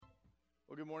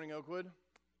Well, good morning, Oakwood,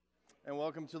 and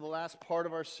welcome to the last part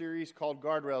of our series called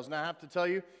Guardrails. Now, I have to tell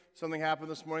you, something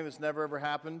happened this morning that's never, ever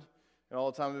happened. And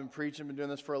all the time I've been preaching, been doing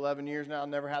this for 11 years now, I've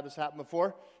never had this happen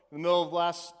before. In the middle of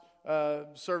last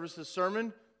service's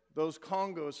sermon, those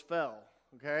congos fell,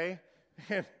 okay?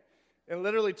 And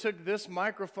literally took this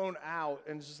microphone out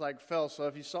and just like fell. So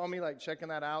if you saw me like checking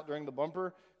that out during the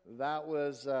bumper, that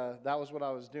was what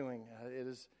I was doing.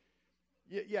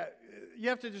 Yeah, you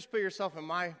have to just put yourself in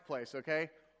my place, okay?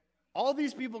 All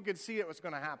these people could see it was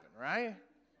going to happen, right?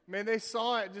 I mean, they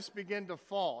saw it just begin to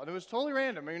fall. And it was totally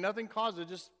random. I mean, nothing caused it,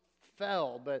 just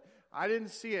fell. But I didn't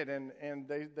see it, and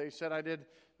they said I did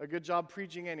a good job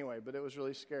preaching anyway, but it was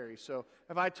really scary. So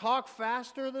if I talk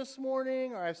faster this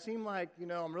morning, or I seem like,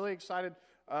 I'm really excited,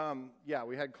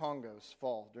 we had congos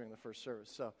fall during the first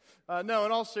service. So, no,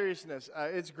 in all seriousness,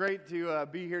 it's great to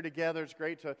be here together. It's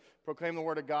great to proclaim the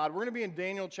Word of God. We're going to be in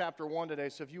Daniel chapter 1 today.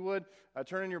 So if you would,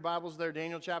 turn in your Bibles there,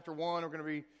 Daniel chapter 1. We're going to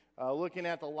be looking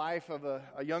at the life of a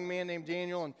young man named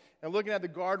Daniel and looking at the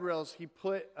guardrails he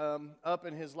put up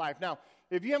in his life. Now,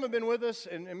 if you haven't been with us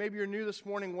and maybe you're new this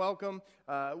morning, welcome.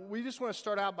 We just want to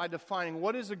start out by defining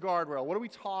what is a guardrail. What are we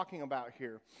talking about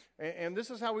here? And this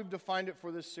is how we've defined it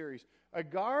for this series. A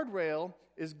guardrail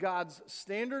is God's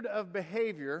standard of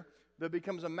behavior that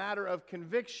becomes a matter of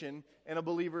conviction in a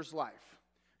believer's life.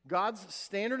 God's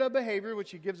standard of behavior,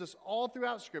 which He gives us all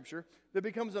throughout Scripture, that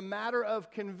becomes a matter of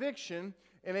conviction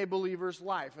in a believer's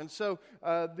life. And so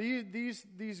these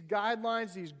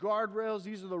guidelines, these guardrails,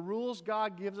 these are the rules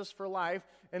God gives us for life.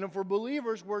 And if we're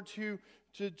believers, we're to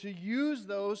use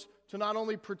those to not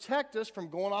only protect us from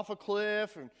going off a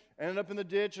cliff and ending up in the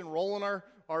ditch and rolling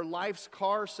our life's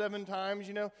car 7 times,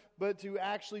 but to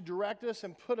actually direct us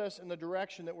and put us in the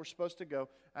direction that we're supposed to go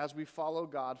as we follow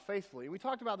God faithfully. We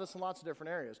talked about this in lots of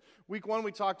different areas. Week 1,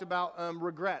 we talked about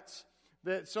regrets.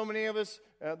 That so many of us,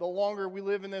 the longer we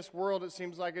live in this world, it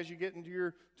seems like as you get into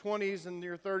your 20s and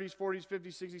your 30s, 40s,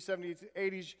 50s, 60s, 70s,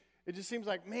 80s, it just seems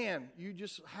like, man, you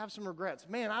just have some regrets.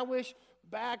 Man, I wish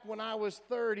back when I was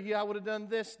 30, I would have done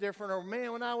this different. Or,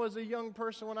 man, when I was a young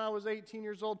person, when I was 18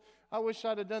 years old, I wish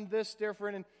I'd have done this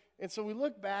different. And so we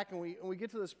look back and we get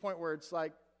to this point where it's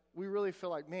like, we really feel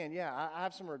like, man, yeah, I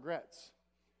have some regrets.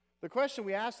 The question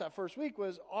we asked that first week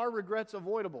was, are regrets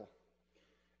avoidable?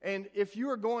 And if you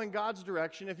were going God's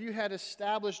direction, if you had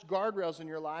established guardrails in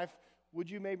your life, would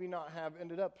you maybe not have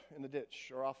ended up in the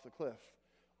ditch or off the cliff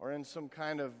or in some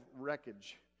kind of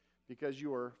wreckage because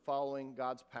you were following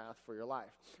God's path for your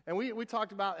life? And we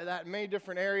talked about that in many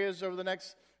different areas over the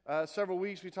next several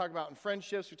weeks. We talked about in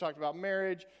friendships. We talked about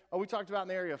marriage. We talked about in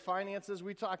the area of finances.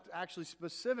 We talked actually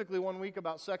specifically one week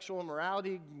about sexual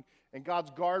immorality and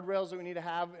God's guardrails that we need to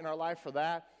have in our life for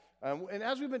that. And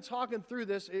as we've been talking through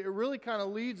this, it really kind of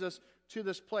leads us to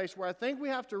this place where I think we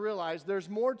have to realize there's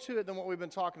more to it than what we've been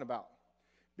talking about.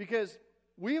 Because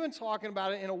we've been talking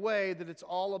about it in a way that it's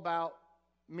all about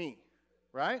me,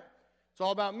 right? It's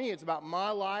all about me. It's about my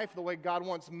life, the way God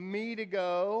wants me to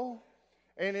go.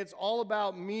 And it's all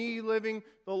about me living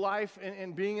the life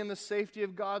and being in the safety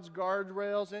of God's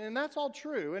guardrails. And that's all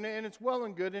true. And it's well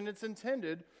and good. And it's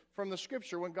intended from the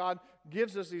Scripture when God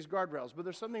gives us these guardrails. But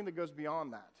there's something that goes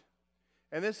beyond that.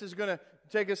 And this is going to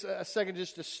take us a second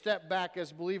just to step back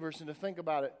as believers and to think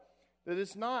about it. That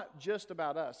it's not just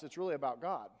about us. It's really about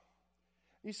God.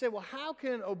 You say, well, how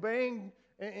can obeying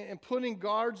and putting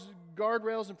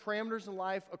guardrails and parameters in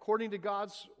life according to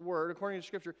God's Word, according to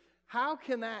Scripture, how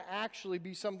can that actually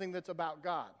be something that's about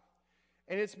God?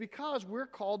 And it's because we're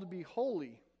called to be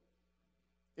holy.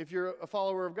 If you're a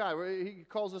follower of God, He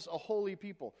calls us a holy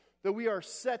people. That we are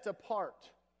set apart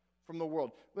from the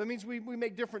world. That means we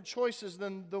make different choices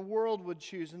than the world would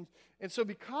choose. And so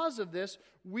because of this,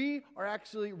 we are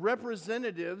actually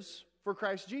representatives for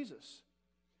Christ Jesus.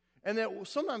 And that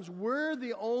sometimes we're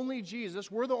the only Jesus,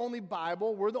 we're the only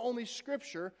Bible, we're the only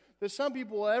Scripture that some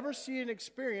people will ever see and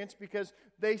experience because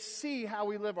they see how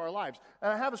we live our lives.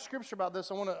 And I have a scripture about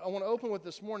this I want to open with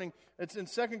this morning. It's in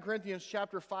 2 Corinthians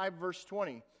chapter 5, verse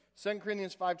 20. 2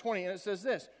 Corinthians 5:20, and it says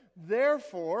this,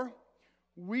 "Therefore,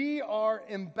 we are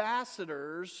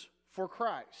ambassadors for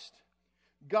Christ,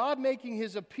 God making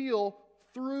His appeal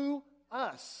through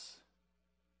us."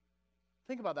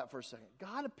 Think about that for a second.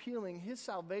 God appealing His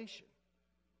salvation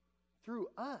through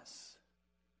us.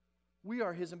 We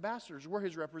are His ambassadors. We're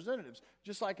His representatives.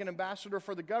 Just like an ambassador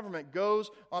for the government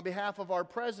goes on behalf of our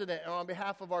president and on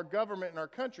behalf of our government and our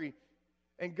country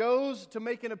and goes to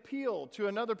make an appeal to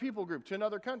another people group, to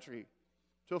another country,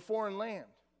 to a foreign land.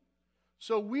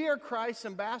 So we are Christ's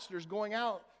ambassadors going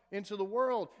out into the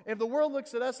world. And if the world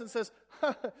looks at us and says,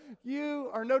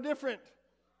 you are no different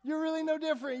You're really no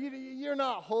different. You're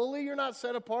not holy. You're not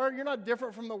set apart. You're not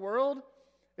different from the world.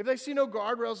 If they see no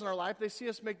guardrails in our life, they see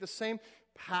us make the same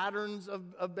patterns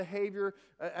of behavior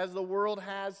as the world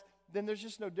has, then there's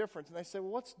just no difference. And they say,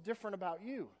 well, what's different about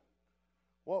you?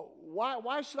 Well,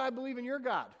 why should I believe in your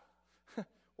God?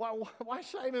 Why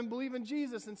should I even believe in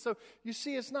Jesus? And so you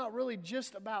see, it's not really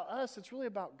just about us. It's really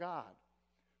about God.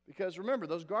 Because remember,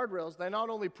 those guardrails, they not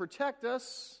only protect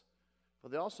us,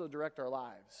 but they also direct our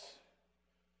lives.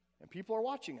 And people are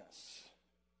watching us.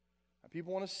 And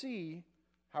people want to see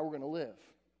how we're going to live.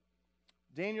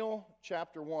 Daniel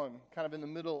chapter 1, kind of in the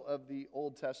middle of the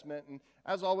Old Testament. And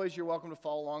as always, you're welcome to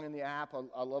follow along in the app.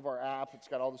 I love our app. It's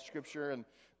got all the scripture and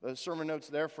the sermon notes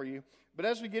there for you. But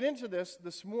as we get into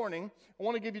this morning, I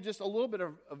want to give you just a little bit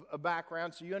of a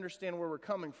background so you understand where we're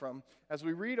coming from as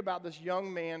we read about this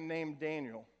young man named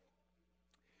Daniel.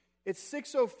 It's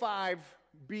 605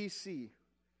 BC.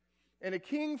 And a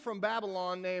king from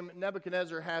Babylon named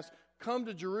Nebuchadnezzar has come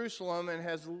to Jerusalem and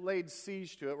has laid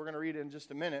siege to it. We're going to read it in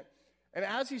just a minute. And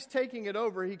as he's taking it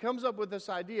over, he comes up with this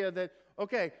idea that,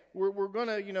 okay, we're going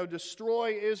to,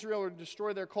 destroy Israel or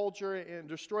destroy their culture and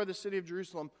destroy the city of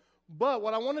Jerusalem. But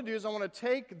what I want to do is I want to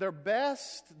take their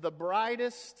best, the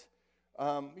brightest,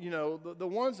 the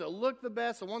ones that look the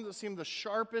best, the ones that seem the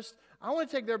sharpest. I want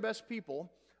to take their best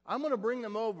people. I'm going to bring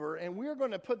them over, and we're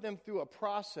going to put them through a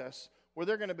process where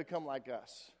they're going to become like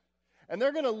us. And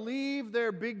they're going to leave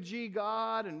their big G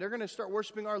God, and they're going to start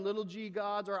worshiping our little G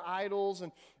gods, our idols.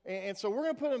 And so we're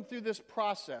going to put them through this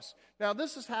process. Now,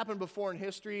 this has happened before in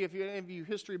history. If any of you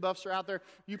history buffs are out there,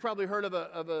 you probably heard of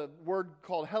a word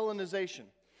called Hellenization.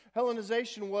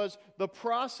 Hellenization was the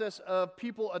process of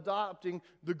people adopting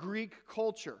the Greek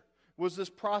culture. Was this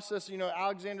process,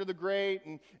 Alexander the Great.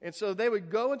 And so they would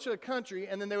go into a country,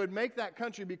 and then they would make that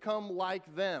country become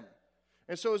like them.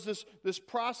 And so it's this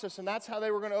process, and that's how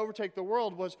they were going to overtake the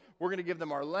world, was we're going to give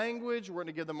them our language, we're going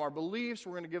to give them our beliefs,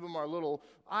 we're going to give them our little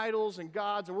idols and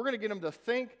gods, and we're going to get them to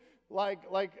think like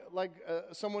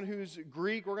someone who's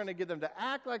Greek. We're going to get them to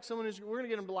act like someone who's, we're going to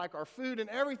get them to like our food and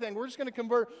everything. We're just going to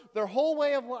convert their whole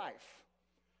way of life.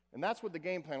 And that's what the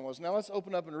game plan was. Now let's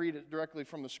open up and read it directly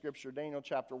from the scripture, Daniel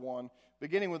chapter 1,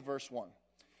 beginning with verse 1.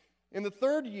 In the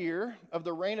 3rd year of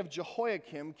the reign of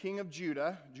Jehoiakim, king of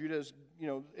Judah, Judah is,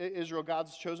 Israel,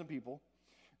 God's chosen people,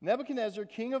 Nebuchadnezzar,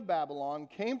 king of Babylon,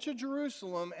 came to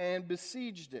Jerusalem and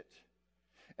besieged it.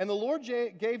 And the Lord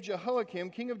gave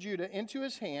Jehoiakim, king of Judah, into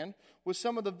his hand with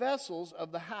some of the vessels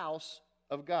of the house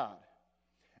of God.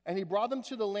 And he brought them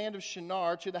to the land of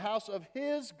Shinar, to the house of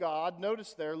his God,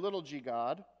 notice there, little g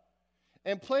God,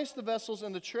 and placed the vessels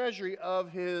in the treasury of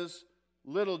his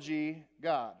little g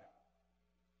God.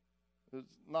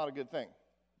 It's not a good thing.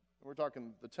 We're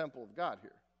talking the temple of God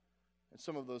here. And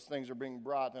some of those things are being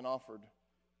brought and offered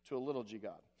to a little g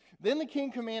God. Then the king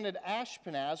commanded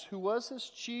Ashpenaz, who was his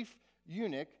chief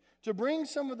eunuch, to bring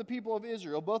some of the people of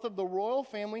Israel, both of the royal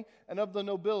family and of the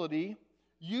nobility,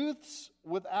 youths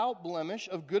without blemish,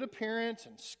 of good appearance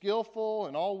and skillful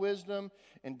in all wisdom,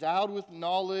 endowed with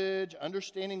knowledge,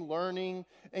 understanding, learning,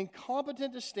 and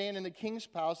competent to stand in the king's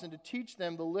palace and to teach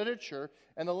them the literature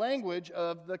and the language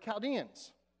of the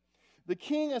Chaldeans. The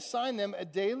king assigned them a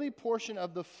daily portion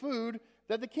of the food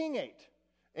that the king ate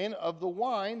and of the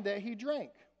wine that he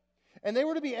drank. And they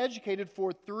were to be educated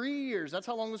for 3 years. That's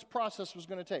how long this process was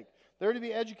going to take. They were to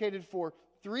be educated for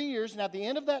 3 years, and at the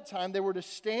end of that time, they were to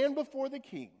stand before the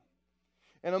king.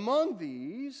 And among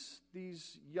these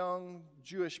young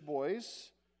Jewish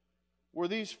boys were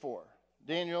these 4: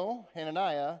 Daniel,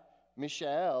 Hananiah,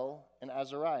 Mishael, and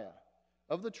Azariah,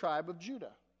 of the tribe of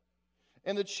Judah.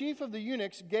 And the chief of the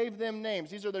eunuchs gave them names.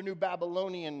 These are their new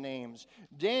Babylonian names.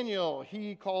 Daniel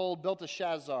he called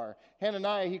Belteshazzar.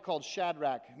 Hananiah he called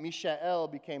Shadrach. Mishael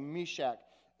became Meshach.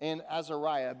 And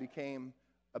Azariah became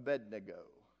Abednego.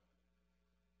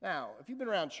 Now, if you've been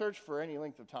around church for any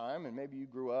length of time, and maybe you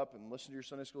grew up and listened to your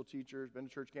Sunday school teachers, been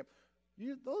to church camp,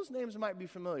 those names might be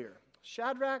familiar.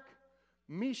 Shadrach,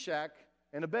 Meshach,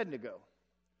 and Abednego.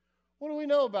 What do we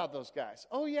know about those guys?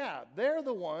 Oh yeah, they're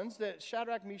the ones that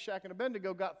Shadrach, Meshach, and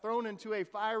Abednego got thrown into a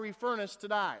fiery furnace to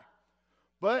die.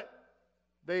 But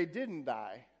they didn't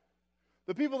die.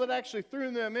 The people that actually threw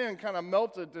them in kind of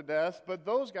melted to death, but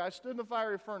those guys stood in the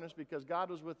fiery furnace because God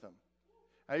was with them.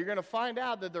 Now you're going to find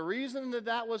out that the reason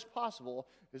that was possible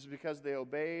is because they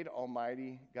obeyed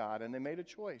Almighty God, and they made a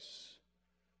choice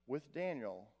with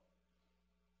Daniel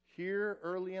here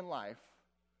early in life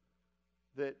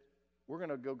that we're going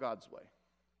to go God's way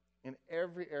in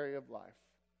every area of life.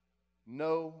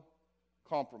 No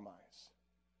compromise.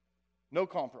 No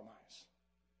compromise.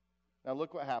 Now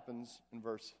look what happens in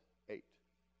verse 8.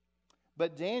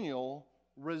 But Daniel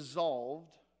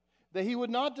resolved that he would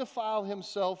not defile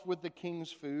himself with the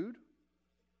king's food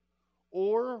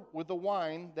or with the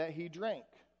wine that he drank.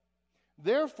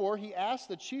 Therefore, he asked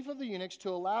the chief of the eunuchs to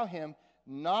allow him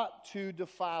not to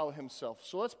defile himself.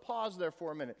 So let's pause there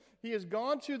for a minute. He has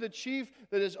gone to the chief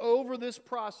that is over this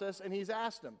process, and he's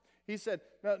asked him. He said,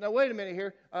 now wait a minute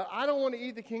here. I don't want to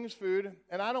eat the king's food,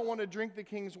 and I don't want to drink the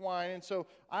king's wine, and so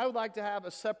I would like to have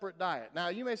a separate diet. Now,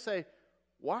 you may say,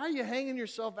 why are you hanging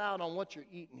yourself out on what you're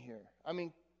eating here? I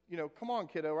mean, come on,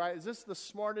 kiddo, right? Is this the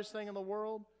smartest thing in the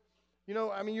world?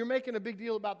 You're making a big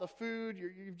deal about the food.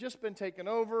 You've just been taken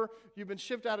over. You've been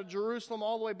shipped out of Jerusalem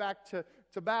all the way back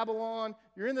to Babylon.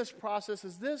 You're in this process.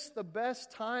 Is this the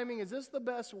best timing? Is this the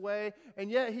best way?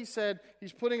 And yet he said,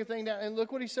 he's putting a thing down. And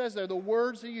look what he says there, the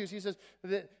words he used. He says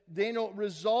that Daniel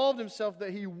resolved himself that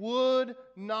he would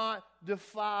not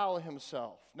defile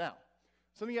himself. Now,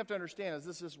 something you have to understand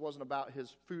is this wasn't about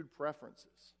his food preferences.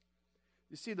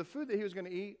 You see, the food that he was going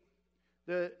to eat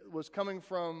that was coming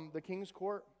from the king's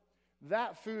court,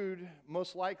 that food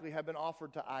most likely had been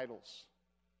offered to idols.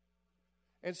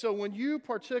 And so when you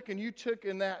partook and you took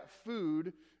in that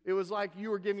food, it was like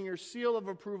you were giving your seal of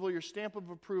approval, your stamp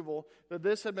of approval, that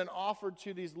this had been offered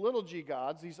to these little g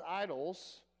gods, these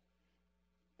idols,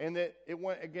 and that it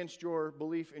went against your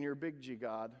belief in your big G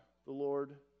God, the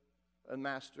Lord and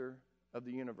Master of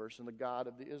the universe and the God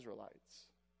of the Israelites.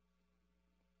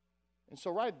 And so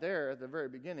right there at the very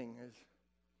beginning is,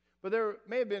 but there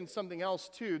may have been something else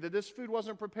too, that this food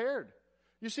wasn't prepared.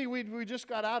 You see, we just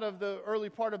got out of the early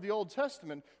part of the Old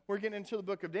Testament. We're getting into the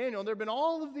book of Daniel, and there have been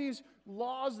all of these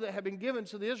laws that have been given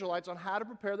to the Israelites on how to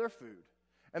prepare their food.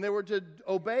 And they were to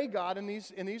obey God in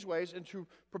these ways and to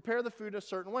prepare the food a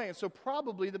certain way. And so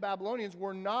probably the Babylonians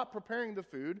were not preparing the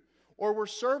food or were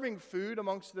serving food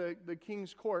amongst the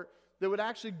king's court that would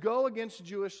actually go against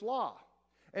Jewish law.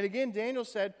 And again, Daniel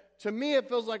said, to me it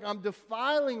feels like I'm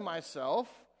defiling myself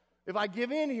if I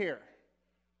give in here.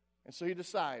 And so he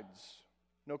decides,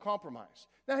 no compromise.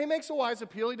 Now, he makes a wise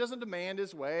appeal. He doesn't demand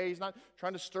his way. He's not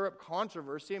trying to stir up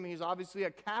controversy. I mean, he's obviously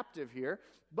a captive here,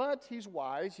 but he's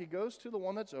wise. He goes to the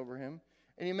one that's over him,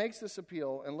 and he makes this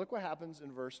appeal, and look what happens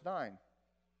in verse 9.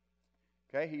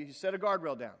 Okay, he set a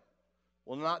guardrail down.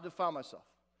 Will not defile myself.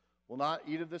 Will not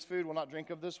eat of this food. Will not drink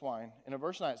of this wine. And in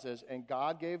verse 9 it says, and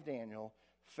God gave Daniel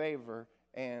favor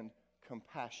and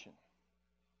compassion.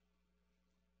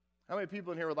 How many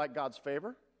people in here would like God's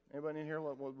favor? Anybody in here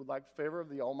would like favor of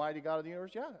the Almighty God of the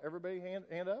universe? Yeah, everybody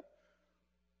hand up.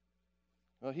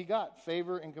 Well, he got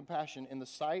favor and compassion in the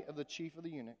sight of the chief of the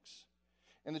eunuchs.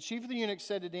 And the chief of the eunuchs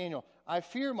said to Daniel, I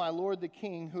fear my lord the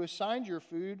king, who assigned your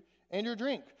food and your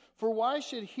drink. For why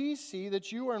should he see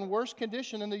that you are in worse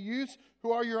condition than the youths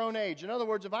who are your own age? In other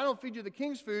words, if I don't feed you the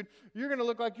king's food, you're going to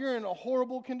look like you're in a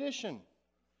horrible condition.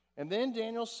 And then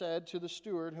Daniel said to the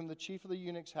steward, whom the chief of the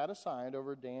eunuchs had assigned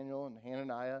over Daniel and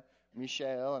Hananiah,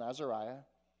 Mishael, and Azariah,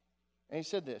 and he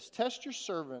said this, test your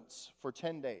servants for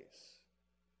 10 days.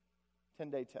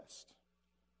 10-day test.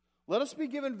 Let us be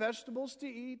given vegetables to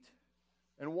eat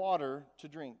and water to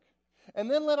drink.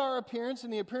 And then let our appearance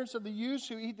and the appearance of the youths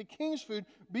who eat the king's food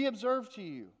be observed to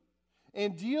you.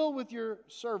 And deal with your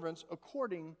servants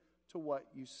according to what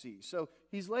you see. So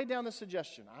he's laid down the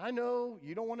suggestion. I know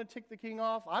you don't want to tick the king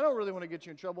off. I don't really want to get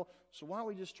you in trouble. So why don't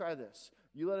we just try this?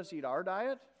 You let us eat our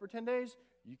diet for 10 days.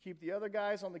 You keep the other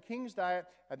guys on the king's diet.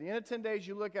 At the end of 10 days,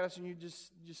 you look at us and you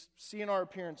just see in our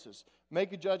appearances.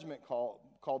 Make a judgment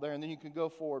call there, and then you can go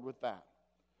forward with that.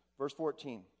 Verse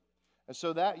 14. And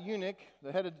so that eunuch,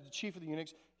 the head of the chief of the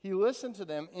eunuchs, he listened to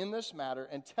them in this matter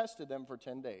and tested them for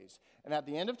 10 days. And at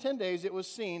the end of 10 days, it was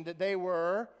seen that they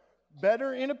were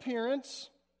better in appearance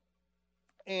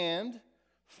and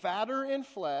fatter in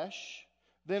flesh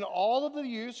than all of the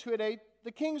youths who had ate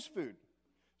the king's food.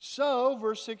 So,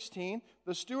 verse 16,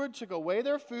 the steward took away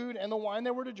their food and the wine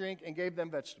they were to drink and gave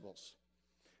them vegetables.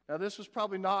 Now, this was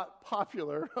probably not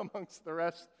popular amongst the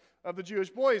rest of the Jewish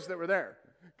boys that were there.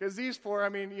 Because these four,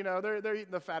 they're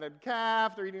eating the fatted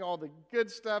calf, they're eating all the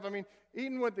good stuff.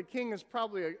 Eating with the king is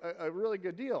probably a really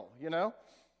good deal,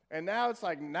 And now it's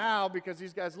like, because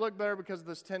these guys look better because of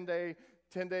this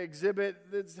 10-day exhibit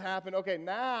that's happened. Okay,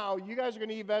 now you guys are going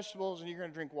to eat vegetables and you're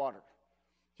going to drink water,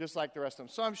 just like the rest of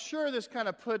them. So I'm sure this kind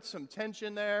of puts some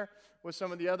tension there with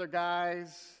some of the other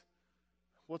guys.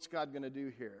 What's God going to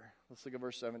do here? Let's look at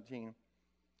verse 17.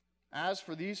 As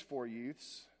for these four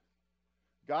youths,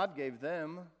 God gave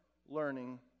them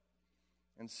learning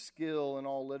and skill in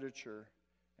all literature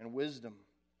and wisdom.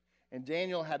 And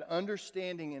Daniel had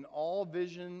understanding in all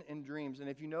vision and dreams. And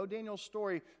if you know Daniel's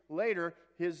story later,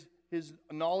 his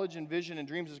knowledge and vision and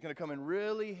dreams is going to come in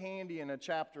really handy in a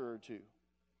chapter or two.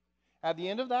 At the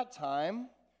end of that time,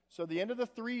 So the end of the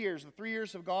 3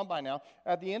 years have gone by now.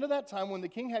 At the end of that time, when the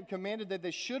king had commanded that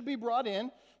they should be brought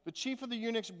in, the chief of the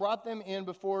eunuchs brought them in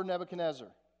before Nebuchadnezzar.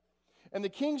 And the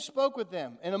king spoke with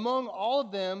them, and among all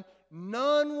of them,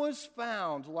 none was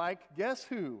found like, guess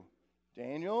who?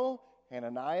 Daniel,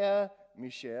 Hananiah,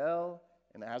 Mishael,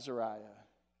 and Azariah.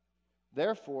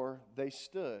 Therefore, they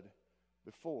stood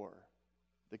before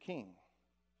the king.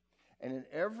 And in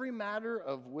every matter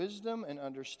of wisdom and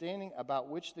understanding about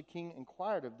which the king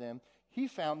inquired of them, he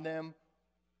found them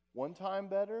 1 time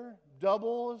better,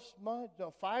 double as much,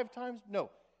 no, 5 times,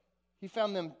 no. He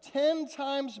found them 10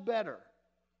 times better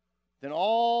than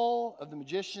all of the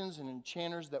magicians and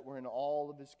enchanters that were in all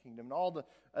of his kingdom, and all the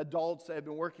adults that had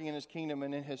been working in his kingdom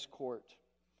and in his court.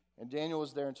 And Daniel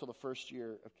was there until the first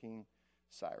year of King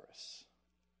Cyrus.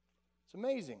 It's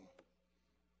amazing.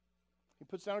 He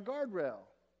puts down a guardrail.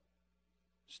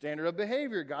 Standard of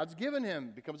behavior God's given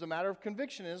him becomes a matter of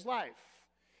conviction in his life.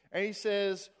 And he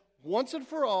says, once and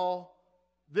for all,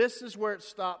 this is where it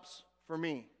stops for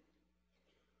me.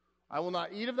 I will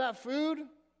not eat of that food.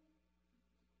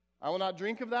 I will not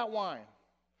drink of that wine.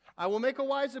 I will make a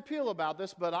wise appeal about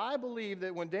this, but I believe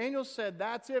that when Daniel said,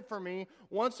 that's it for me,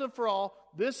 once and for all,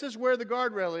 this is where the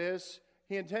guardrail is,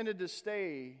 he intended to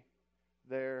stay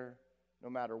there no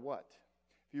matter what.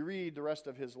 If you read the rest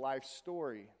of his life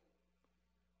story,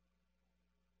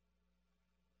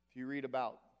 if you read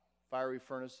about fiery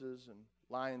furnaces and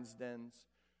lions' dens,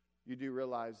 you do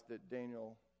realize that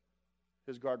Daniel,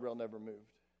 his guardrail never moved.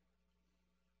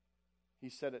 He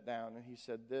set it down and he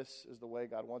said, this is the way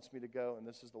God wants me to go, and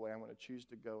this is the way I'm going to choose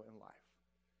to go in life.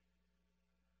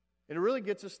 And it really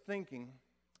gets us thinking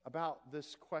about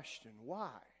this question, why?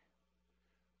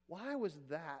 Why was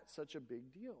that such a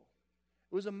big deal?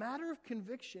 It was a matter of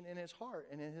conviction in his heart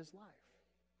and in his life.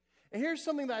 And here's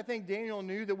something that I think Daniel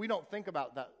knew that we don't think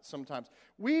about that sometimes.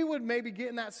 We would maybe get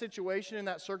in that situation, in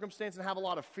that circumstance, and have a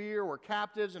lot of fear. We're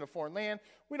captives in a foreign land.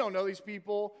 We don't know these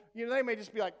people. They may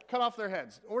just be like, cut off their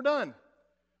heads. We're done.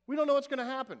 We don't know what's going to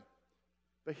happen.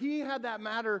 But he had that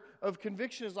matter of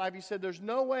conviction in his life. He said, there's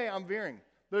no way I'm veering.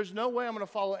 There's no way I'm going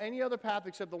to follow any other path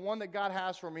except the one that God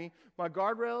has for me. My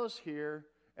guardrail is here,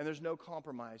 and there's no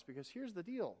compromise. Because here's the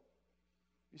deal.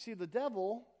 You see, the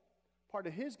devil, part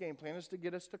of his game plan is to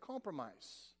get us to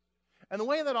compromise. And the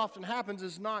way that often happens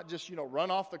is not just,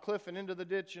 run off the cliff and into the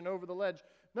ditch and over the ledge.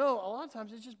 No, a lot of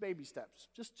times it's just baby steps,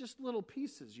 just little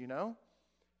pieces,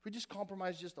 If we just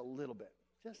compromise just a little bit,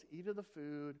 just eat of the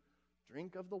food,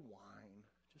 drink of the wine,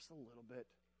 just a little bit.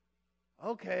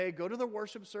 Okay, go to the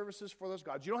worship services for those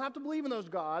gods. You don't have to believe in those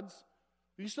gods.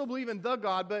 You still believe in the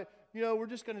God, but, we're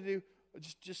just going to do,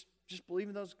 just believe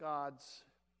in those gods.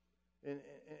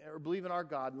 Or believe in our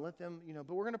God and let them,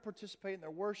 but we're going to participate in their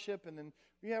worship, and then,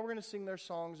 we're going to sing their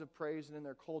songs of praise and in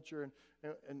their culture,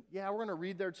 and we're going to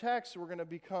read their texts, we're going to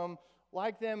become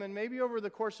like them, and maybe over the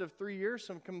course of 3 years,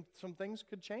 some things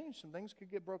could change, some things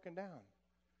could get broken down.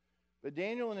 But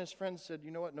Daniel and his friends said, you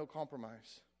know what, no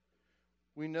compromise.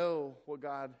 We know what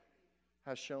God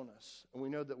has shown us, and we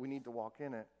know that we need to walk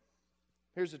in it.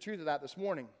 Here's the truth of that this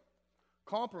morning.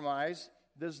 Compromise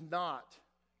does not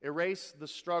erase the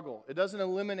struggle. It doesn't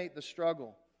eliminate the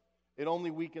struggle. It only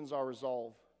weakens our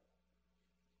resolve.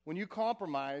 When you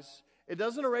compromise, it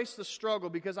doesn't erase the struggle,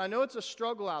 because I know it's a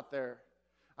struggle out there.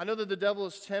 I know that the devil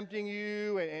is tempting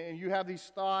you, and you have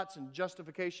these thoughts and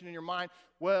justification in your mind.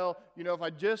 Well, if I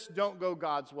just don't go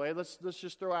God's way, let's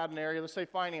just throw out an area. Let's say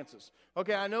finances.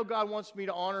 Okay, I know God wants me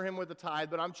to honor him with a tithe,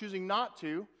 but I'm choosing not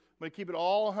to. I'm going to keep it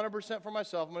all 100% for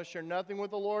myself. I'm going to share nothing with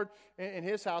the Lord in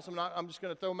his house. I'm just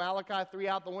going to throw Malachi 3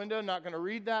 out the window. I'm not going to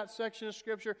read that section of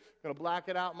Scripture. I'm going to black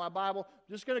it out in my Bible.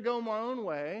 I'm just going to go my own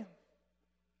way.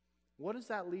 What does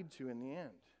that lead to in the end?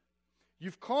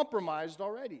 You've compromised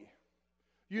already.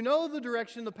 You know the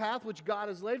direction, the path which God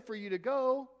has laid for you to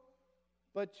go,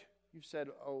 but you've said,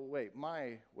 oh, wait,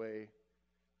 my way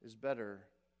is better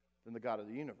than the God of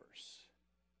the universe.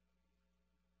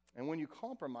 And when you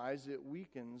compromise, it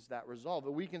weakens that resolve.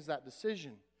 It weakens that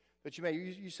decision that you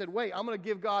made. You said, wait, I'm going to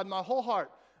give God my whole heart.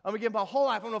 I'm going to give my whole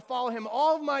life. I'm going to follow him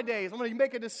all of my days. I'm going to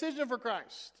make a decision for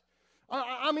Christ.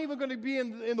 I'm even going to be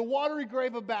in the watery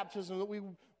grave of baptism that we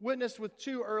witnessed with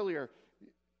 2 earlier.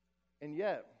 And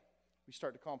yet, we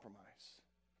start to compromise.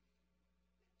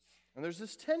 And there's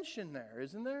this tension there,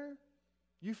 isn't there?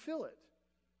 You feel it.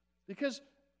 Because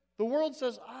the world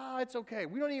says, it's okay.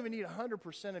 We don't even need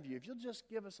 100% of you. If you'll just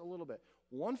give us a little bit.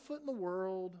 1 foot in the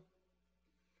world.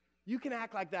 You can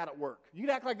act like that at work. You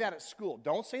can act like that at school.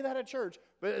 Don't say that at church.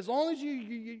 But as long as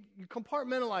you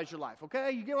compartmentalize your life,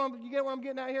 okay? You get what I'm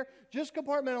getting at here? Just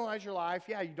compartmentalize your life.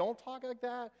 Yeah, you don't talk like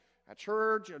that at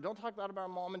church. Don't talk about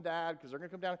mom and dad because they're going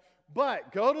to come down.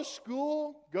 But go to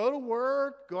school, go to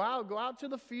work, go out to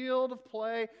the field of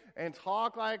play and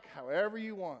talk like however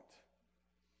you want.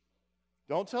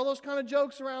 Don't tell those kind of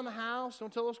jokes around the house.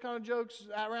 Don't tell those kind of jokes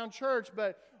around church.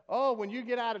 But, when you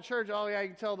get out of church, you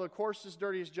can tell the coarsest,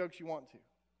 dirtiest jokes you want to.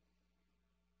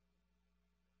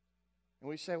 And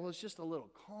we say, well, it's just a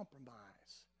little compromise.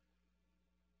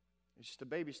 It's just a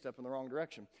baby step in the wrong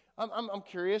direction. I'm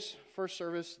curious. First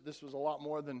service, this was a lot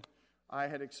more than I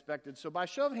had expected. So by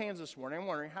show of hands this morning, I'm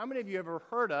wondering how many of you have ever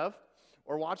heard of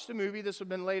or watched a movie, this would have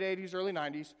been late 80s, early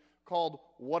 90s, called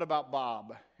What About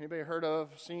Bob? Anybody heard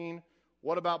of, seen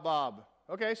What About Bob?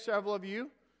 Okay, several of you,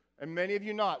 and many of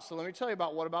you not. So let me tell you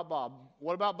about What About Bob.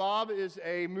 What About Bob is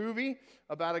a movie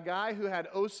about a guy who had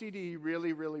OCD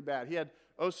really, really bad. He had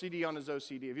OCD on his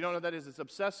OCD. If you don't know what that is, it's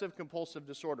obsessive compulsive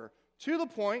disorder. To the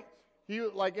point,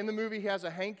 in the movie, he has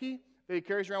a hanky that he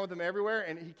carries around with him everywhere,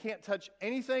 and he can't touch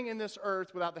anything in this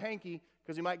earth without the hanky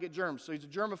because he might get germs. So he's a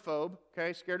germaphobe,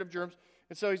 okay, scared of germs.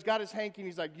 And so he's got his hanky, and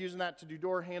he's using that to do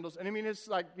door handles. And I mean, it's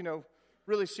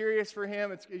really serious for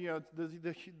him. It's,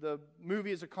 the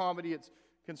movie is a comedy. It's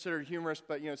considered humorous,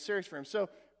 but, it's serious for him. So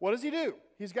what does he do?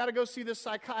 He's got to go see this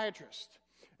psychiatrist.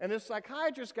 And this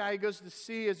psychiatrist guy he goes to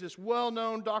see is this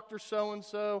well-known Dr.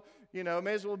 So-and-so,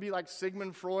 may as well be like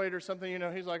Sigmund Freud or something,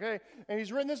 He's like, hey, and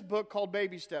he's written this book called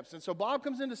Baby Steps. And so Bob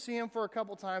comes in to see him for a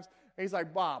couple times, and he's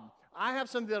like, Bob, I have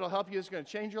something that'll help you. It's going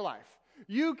to change your life.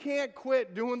 You can't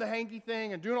quit doing the hanky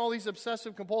thing and doing all these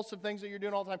obsessive compulsive things that you're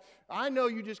doing all the time. I know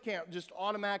you just can't just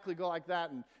automatically go like that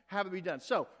and have it be done.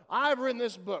 So I've written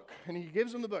this book, and he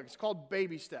gives him the book. It's called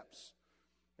Baby Steps.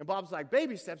 And Bob's like,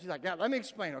 baby steps? He's like, yeah, let me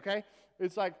explain, okay?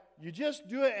 It's like you just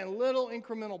do it in little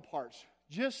incremental parts,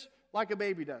 just like a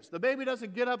baby does. The baby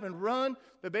doesn't get up and run.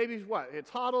 The baby's what? It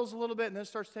toddles a little bit and then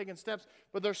starts taking steps.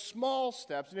 But they're small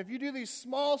steps. And if you do these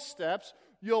small steps,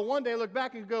 you'll one day look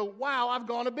back and go, wow, I've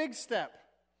gone a big step.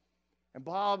 And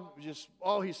Bob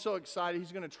he's so excited.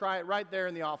 He's going to try it right there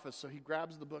in the office. So he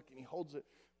grabs the book and he holds it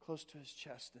close to his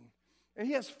chest. And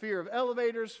he has fear of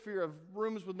elevators, fear of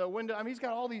rooms with no window. I mean, he's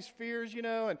got all these fears,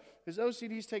 and his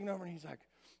OCD's taking over. And he's like,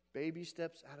 baby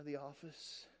steps out of the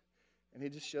office. And he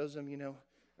just shows him,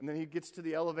 And then he gets to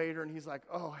the elevator and he's like,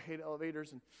 oh, I hate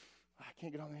elevators. And I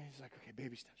can't get on there. He's like, okay,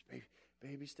 baby steps,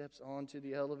 baby steps onto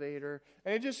the elevator.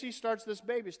 And he starts this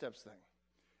baby steps thing.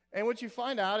 And what you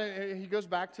find out, and he goes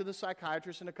back to the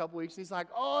psychiatrist in a couple weeks, and he's like,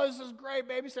 oh, this is great,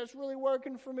 baby steps really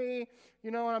working for me,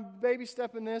 and I'm baby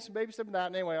stepping this, and baby stepping that.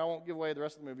 And anyway, I won't give away the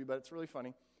rest of the movie, but it's really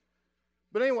funny.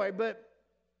 But anyway,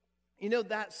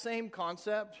 that same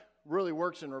concept really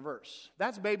works in reverse.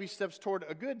 That's baby steps toward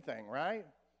a good thing, right?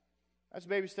 That's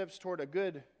baby steps toward a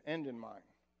good end in mind.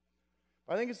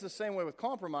 But I think it's the same way with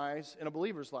compromise in a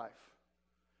believer's life.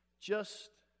 Just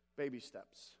baby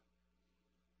steps.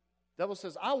 The devil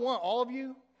says, I want all of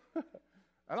you, and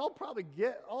I'll probably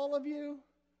get all of you.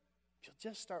 You'll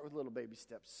just start with little baby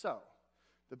steps. So,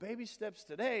 the baby steps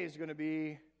today is going to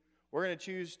be, we're going to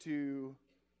choose to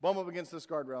bump up against this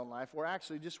guardrail in life, or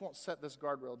actually just won't set this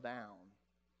guardrail down.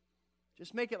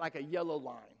 Just make it like a yellow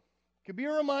line. Could be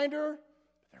a reminder,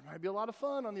 but there might be a lot of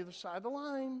fun on the other side of the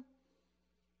line.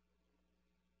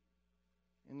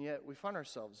 And yet, we find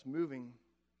ourselves moving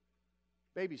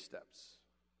baby steps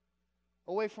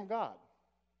away from God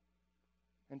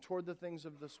and toward the things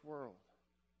of this world.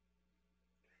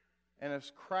 And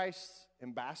as Christ's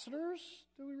ambassadors,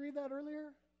 did we read that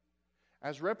earlier?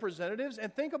 As representatives,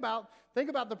 and think about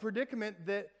the predicament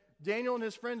that Daniel and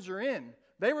his friends are in.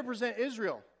 They represent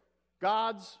Israel,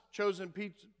 God's chosen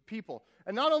people.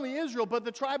 And not only Israel, but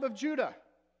the tribe of Judah,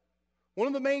 one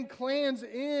of the main clans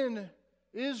in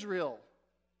Israel.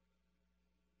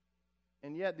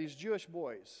 And yet these Jewish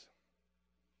boys,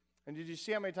 and did you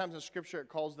see how many times in Scripture it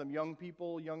calls them young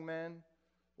people, young men?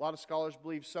 A lot of scholars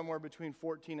believe somewhere between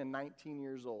 14 and 19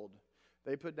 years old.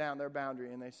 They put down their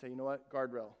boundary and they say, you know what,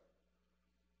 guardrail,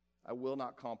 I will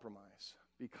not compromise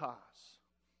because,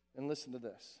 and listen to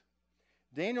this,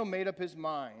 Daniel made up his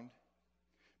mind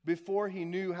before he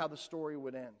knew how the story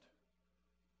would end.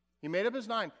 He made up his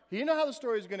mind. He didn't know how the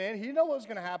story was going to end. He didn't know what was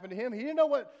going to happen to him. He didn't know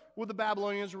what the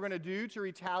Babylonians were going to do to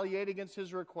retaliate against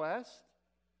his request.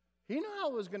 He didn't know how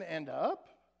it was going to end up.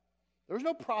 There was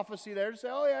no prophecy there to say,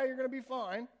 oh yeah, you're going to be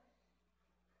fine.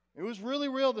 It was really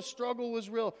real. The struggle was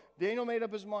real. Daniel made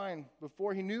up his mind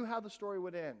before he knew how the story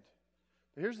would end.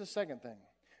 But here's the second thing.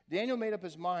 Daniel made up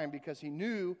his mind because he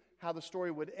knew how the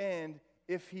story would end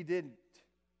if he didn't.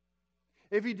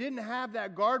 If he didn't have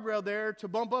that guardrail there to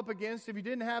bump up against, if he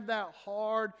didn't have that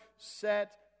hard,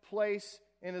 set place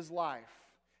in his life,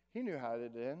 he knew how it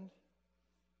would end.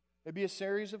 It'd be a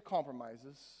series of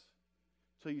compromises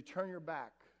So you turn your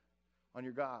back on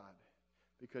your God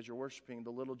because you're worshiping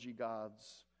the little g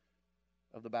gods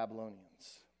of the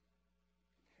Babylonians.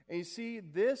 And you see,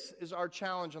 this is our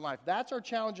challenge in life. That's our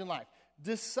challenge in life.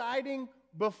 Deciding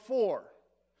before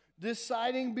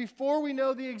we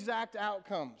know the exact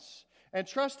outcomes, and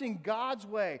trusting God's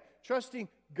way, trusting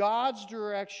God's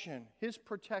direction, His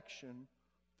protection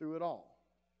through it all.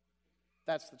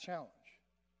 That's the challenge.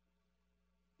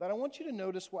 But I want you to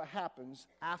notice what happens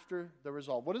after the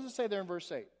resolve. What does it say there in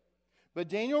verse 8? But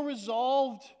Daniel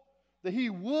resolved that he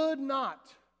would not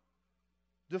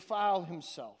defile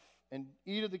himself and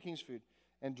eat of the king's food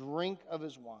and drink of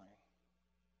his wine.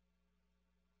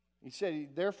 He said,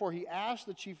 therefore he asked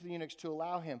the chief of the eunuchs to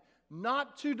allow him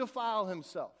not to defile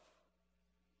himself.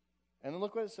 And then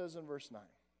look what it says in verse 9.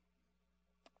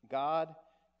 God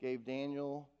gave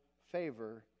Daniel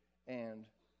favor and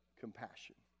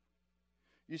compassion.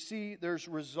 You see, there's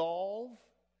resolve,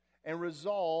 and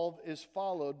resolve is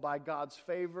followed by God's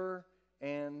favor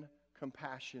and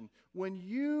compassion. When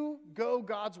you go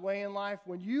God's way in life,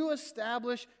 when you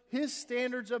establish His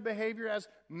standards of behavior as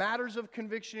matters of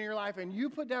conviction in your life, and you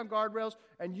put down guardrails,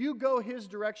 and you go His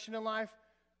direction in life,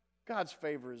 God's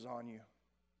favor is on you.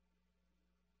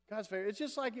 God's favor. It's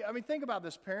just like, think about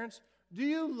this, parents. Do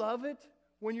you love it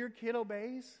when your kid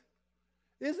obeys?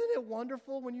 Isn't it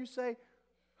wonderful when you say,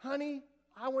 honey,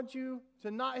 I want you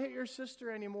to not hit your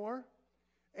sister anymore,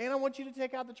 and I want you to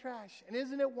take out the trash. And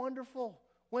isn't it wonderful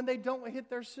when they don't hit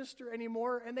their sister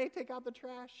anymore and they take out the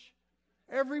trash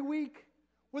every week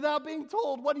without being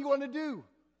told, what do you want to do?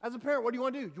 As a parent, what do you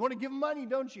want to do? You want to give them money,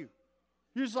 don't you?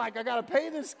 You're just like, I got to pay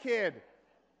this kid.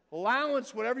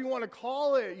 Allowance, whatever you want to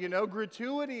call it,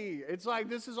 gratuity. It's like,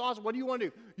 this is awesome. What do you want to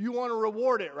do? You want to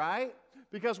reward it, right?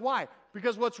 Because why?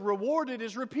 Because what's rewarded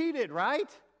is repeated, right?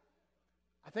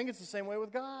 I think it's the same way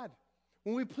with God.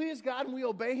 When we please God and we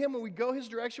obey Him and we go His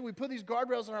direction, we put these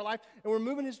guardrails in our life and we're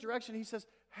moving His direction, He says,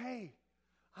 hey,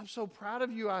 I'm so proud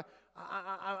of you.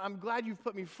 I'm glad you've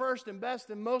put me first and best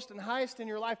and most and highest in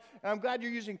your life. And I'm glad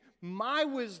you're using my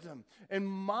wisdom and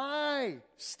my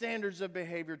standards of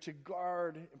behavior to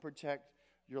guard and protect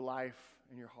your life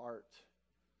and your heart.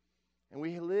 And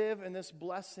we live in this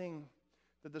blessing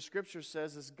that the Scripture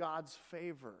says is God's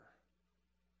favor.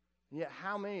 And yet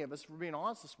how many of us, for being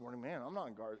honest this morning, man, I'm not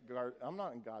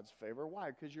in God's favor.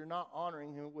 Why? Because you're not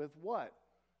honoring Him with what?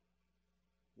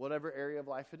 Whatever area of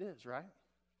life it is, right?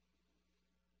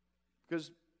 Because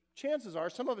chances are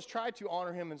some of us try to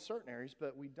honor Him in certain areas,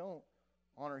 but we don't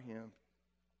honor Him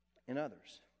in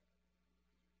others.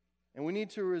 And we need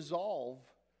to resolve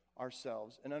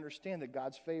ourselves and understand that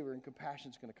God's favor and compassion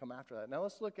is going to come after that. Now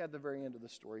let's look at the very end of the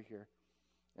story here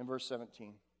in verse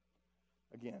 17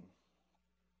 again.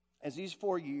 As these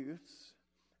 4 youths,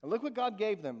 and look what God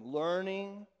gave them: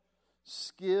 learning,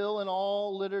 skill in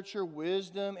all literature,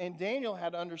 wisdom, and Daniel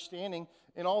had understanding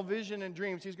in all vision and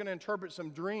dreams. He's going to interpret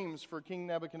some dreams for King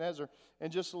Nebuchadnezzar in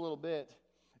just a little bit.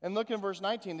 And look in verse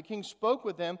 19. The king spoke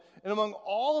with them, and among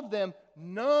all of them,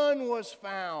 none was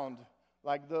found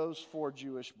like those 4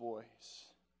 Jewish boys.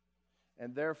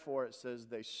 And therefore, it says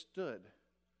they stood.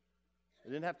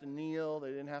 They didn't have to kneel. They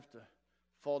didn't have to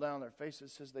fall down on their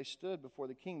faces. It says they stood before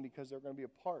the king because they're going to be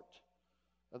a part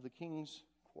of the king's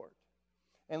court.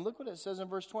 And look what it says in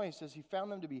verse 20. It says he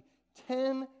found them to be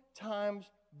 10 times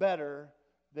better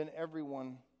than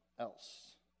everyone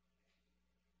else.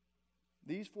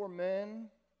 These 4 men,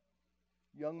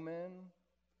 young men,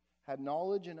 had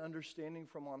knowledge and understanding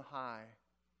from on high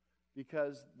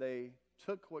because they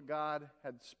took what God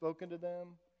had spoken to them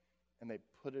and they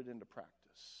put it into practice.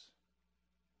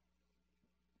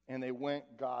 And they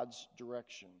went God's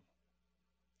direction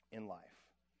in life.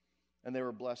 And they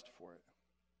were blessed for it.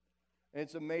 And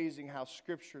it's amazing how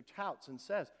Scripture touts and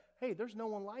says, hey, there's no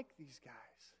one like these guys.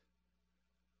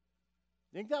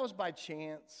 You think that was by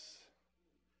chance?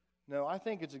 No, I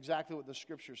think it's exactly what the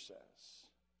Scripture says.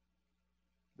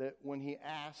 That when he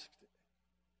asked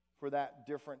for that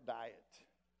different diet,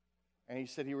 and he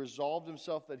said he resolved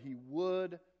himself that he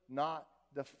would not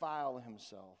defile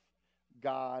himself,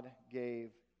 God gave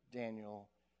Daniel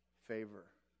favor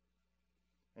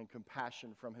and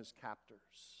compassion from his captors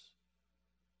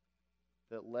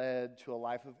that led to a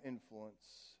life of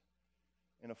influence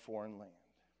in a foreign land.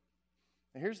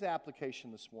 Now here's the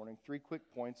application this morning. 3 quick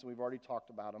points, and we've already talked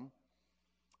about them.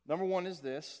 Number 1 is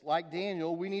this: like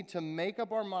Daniel, we need to make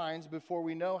up our minds before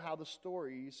we know how the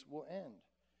stories will end.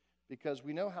 Because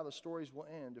we know how the stories will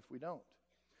end if we don't.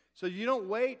 So you don't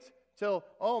wait till,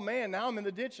 oh man, now I'm in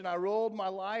the ditch and I rolled my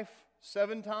life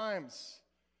 7 times.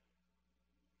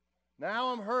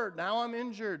 Now I'm hurt. Now I'm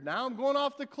injured. Now I'm going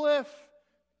off the cliff.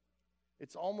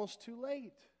 It's almost too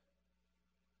late.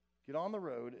 Get on the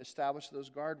road, establish those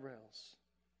guardrails,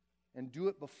 and do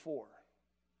it before.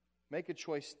 Make a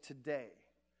choice today,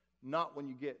 not when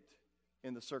you get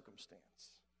in the circumstance.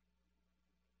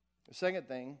 The second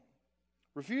thing,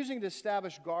 refusing to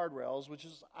establish guardrails, which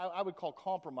is I would call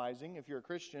compromising if you're a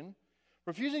Christian,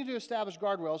 refusing to establish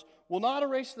guardrails will not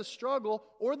erase the struggle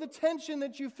or the tension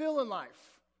that you feel in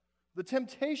life. The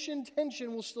tension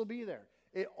will still be there.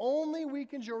 It only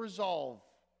weakens your resolve.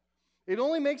 It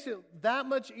only makes it that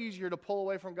much easier to pull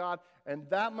away from God and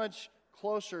that much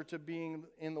closer to being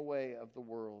in the way of the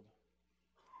world.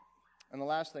 And the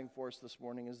last thing for us this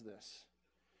morning is this.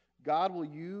 God will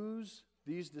use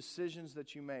these decisions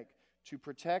that you make to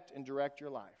protect and direct your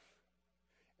life.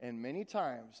 And many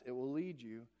times it will lead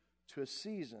you to a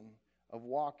season of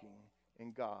walking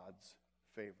in God's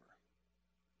favor.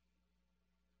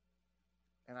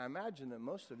 And I imagine that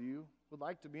most of you would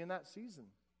like to be in that season.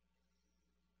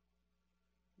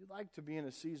 You'd like to be in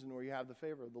a season where you have the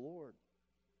favor of the Lord,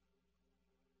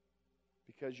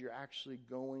 because you're actually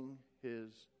going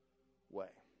His way.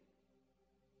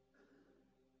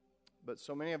 But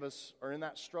so many of us are in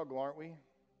that struggle, aren't we?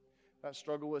 That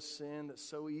struggle with sin that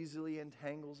so easily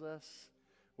entangles us.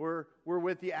 We're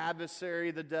with the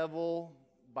adversary, the devil.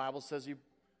 The Bible says he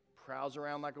prowls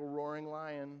around like a roaring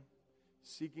lion,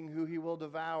 seeking who he will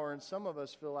devour. And some of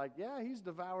us feel like, yeah, he's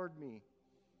devoured me.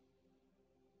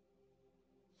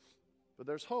 But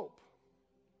there's hope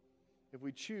if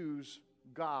we choose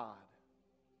God.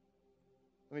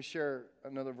 Let me share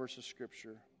another verse of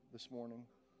Scripture this morning.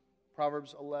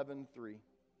 Proverbs 11:3.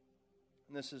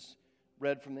 And this is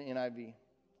read from the NIV.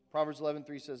 Proverbs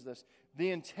 11:3 says this: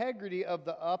 "The integrity of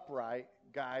the upright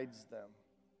guides them."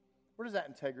 Where does that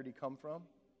integrity come from?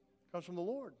 It comes from the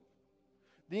Lord.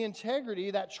 The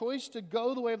integrity, that choice to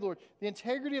go the way of the Lord, the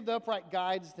integrity of the upright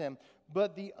guides them,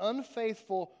 but the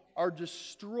unfaithful are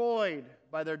destroyed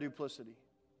by their duplicity.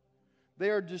 They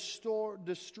are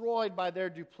destroyed by their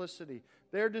duplicity.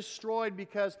 They're destroyed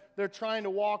because they're trying to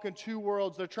walk in two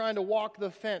worlds. They're trying to walk the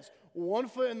fence. One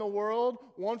foot in the world,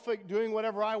 one foot doing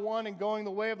whatever I want and going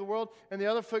the way of the world, and the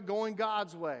other foot going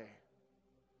God's way.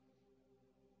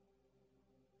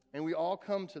 And we all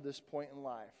come to this point in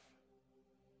life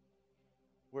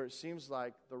where it seems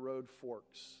like the road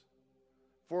forks.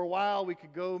 For a while, we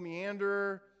could go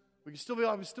meander. We could still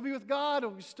be with God.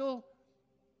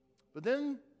 But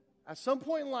then, at some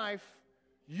point in life,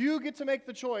 you get to make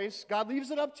the choice. God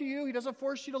leaves it up to you. He doesn't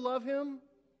force you to love Him.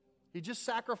 He just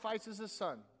sacrifices His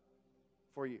Son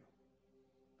for you.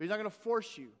 But He's not going to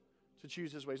force you to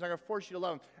choose His way. He's not going to force you to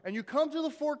love Him. And you come to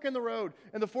the fork in the road.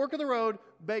 And the fork in the road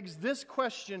begs this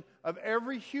question of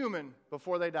every human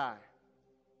before they die.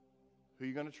 Who are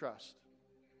you going to trust?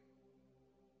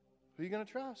 Who are you going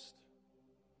to trust?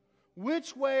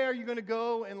 Which way are you going to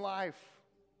go in life?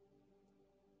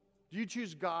 Do you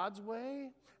choose God's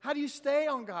way? How do you stay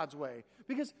on God's way?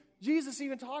 Because Jesus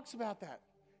even talks about that.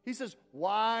 He says,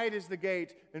 wide is the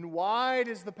gate, and wide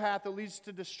is the path that leads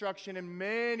to destruction, and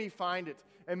many find it,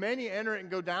 and many enter it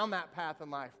and go down that path in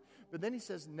life. But then He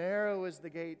says, narrow is the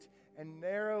gate, and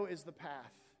narrow is the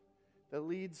path that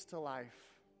leads to life,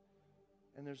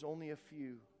 and there's only a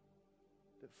few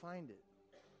that find it.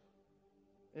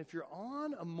 And if you're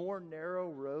on a more narrow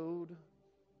road,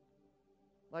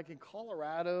 like in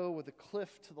Colorado with a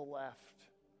cliff to the left,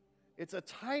 it's a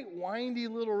tight, windy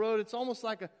little road. It's almost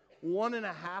like a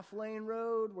 1.5 lane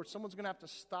road where someone's going to have to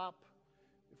stop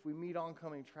if we meet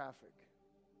oncoming traffic.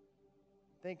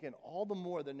 Thinking all the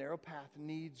more the narrow path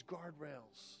needs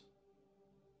guardrails.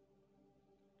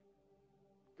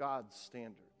 God's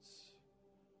standards,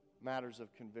 matters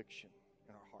of conviction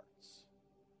in our hearts.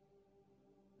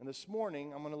 And this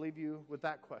morning, I'm going to leave you with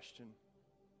that question.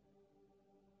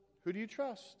 Who do you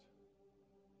trust?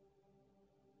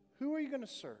 Who are you going to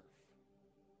serve?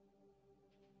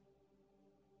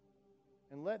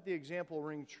 And let the example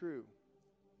ring true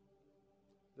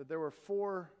that there were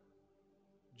 4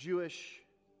 Jewish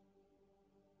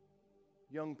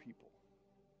young people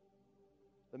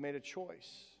that made a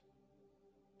choice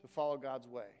to follow God's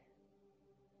way.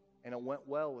 And it went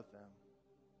well with them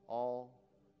all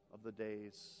of the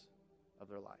days of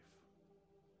their life.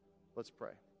 Let's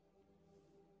pray.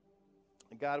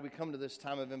 And God, we come to this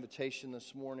time of invitation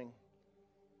this morning.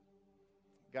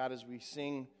 God, as we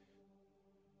sing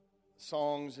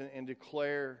songs and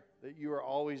declare that you are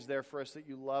always there for us, that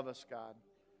you love us, God.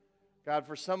 God,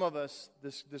 for some of us,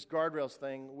 this guardrails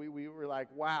thing, we were like,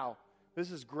 wow,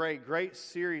 this is great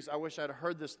series. I wish I'd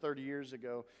heard this 30 years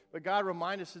ago. But God,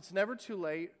 remind us it's never too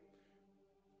late.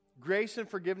 Grace and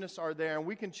forgiveness are there, and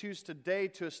we can choose today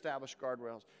to establish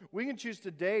guardrails. We can choose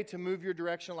today to move your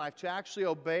direction in life, to actually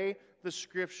obey the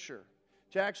Scripture,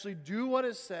 to actually do what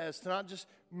it says, to not just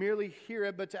merely hear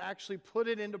it, but to actually put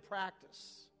it into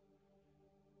practice.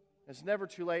 It's never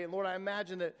too late. And Lord, I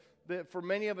imagine that for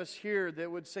many of us here that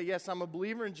would say, yes, I'm a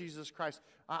believer in Jesus Christ.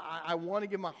 I want to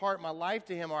give my heart, my life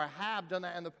to Him, or I have done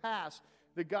that in the past.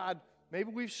 That God,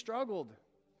 maybe we've struggled.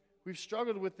 We've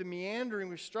struggled with the meandering.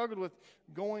 We've struggled with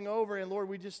going over. And Lord,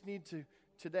 we just need to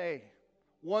today,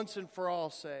 once and for all,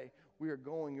 say, we are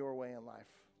going your way in life.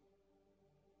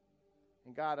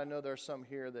 And God, I know there are some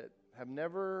here that have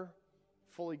never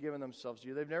fully given themselves to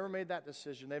you. They've never made that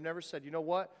decision. They've never said, you know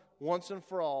what? Once and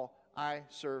for all, I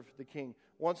serve the King.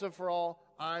 Once and for all,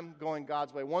 I'm going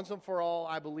God's way. Once and for all,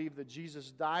 I believe that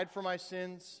Jesus died for my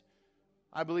sins.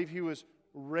 I believe He was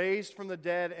raised from the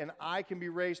dead, and I can be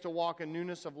raised to walk in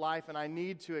newness of life, and I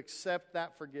need to accept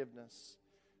that forgiveness.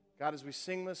 God, as we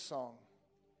sing this song,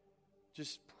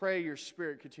 just pray your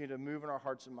Spirit continue to move in our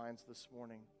hearts and minds this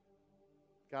morning.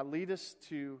 God, lead us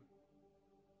to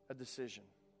a decision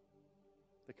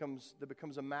that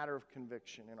becomes a matter of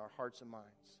conviction in our hearts and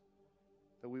minds,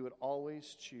 that we would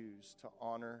always choose to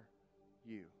honor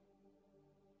you.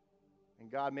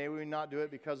 And God, may we not do it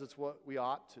because it's what we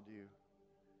ought to do.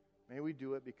 May we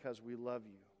do it because we love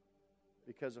you,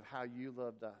 because of how you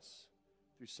loved us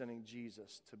through sending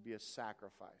Jesus to be a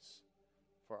sacrifice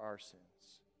for our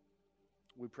sins.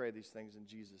 We pray these things in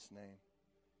Jesus' name.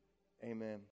 Amen.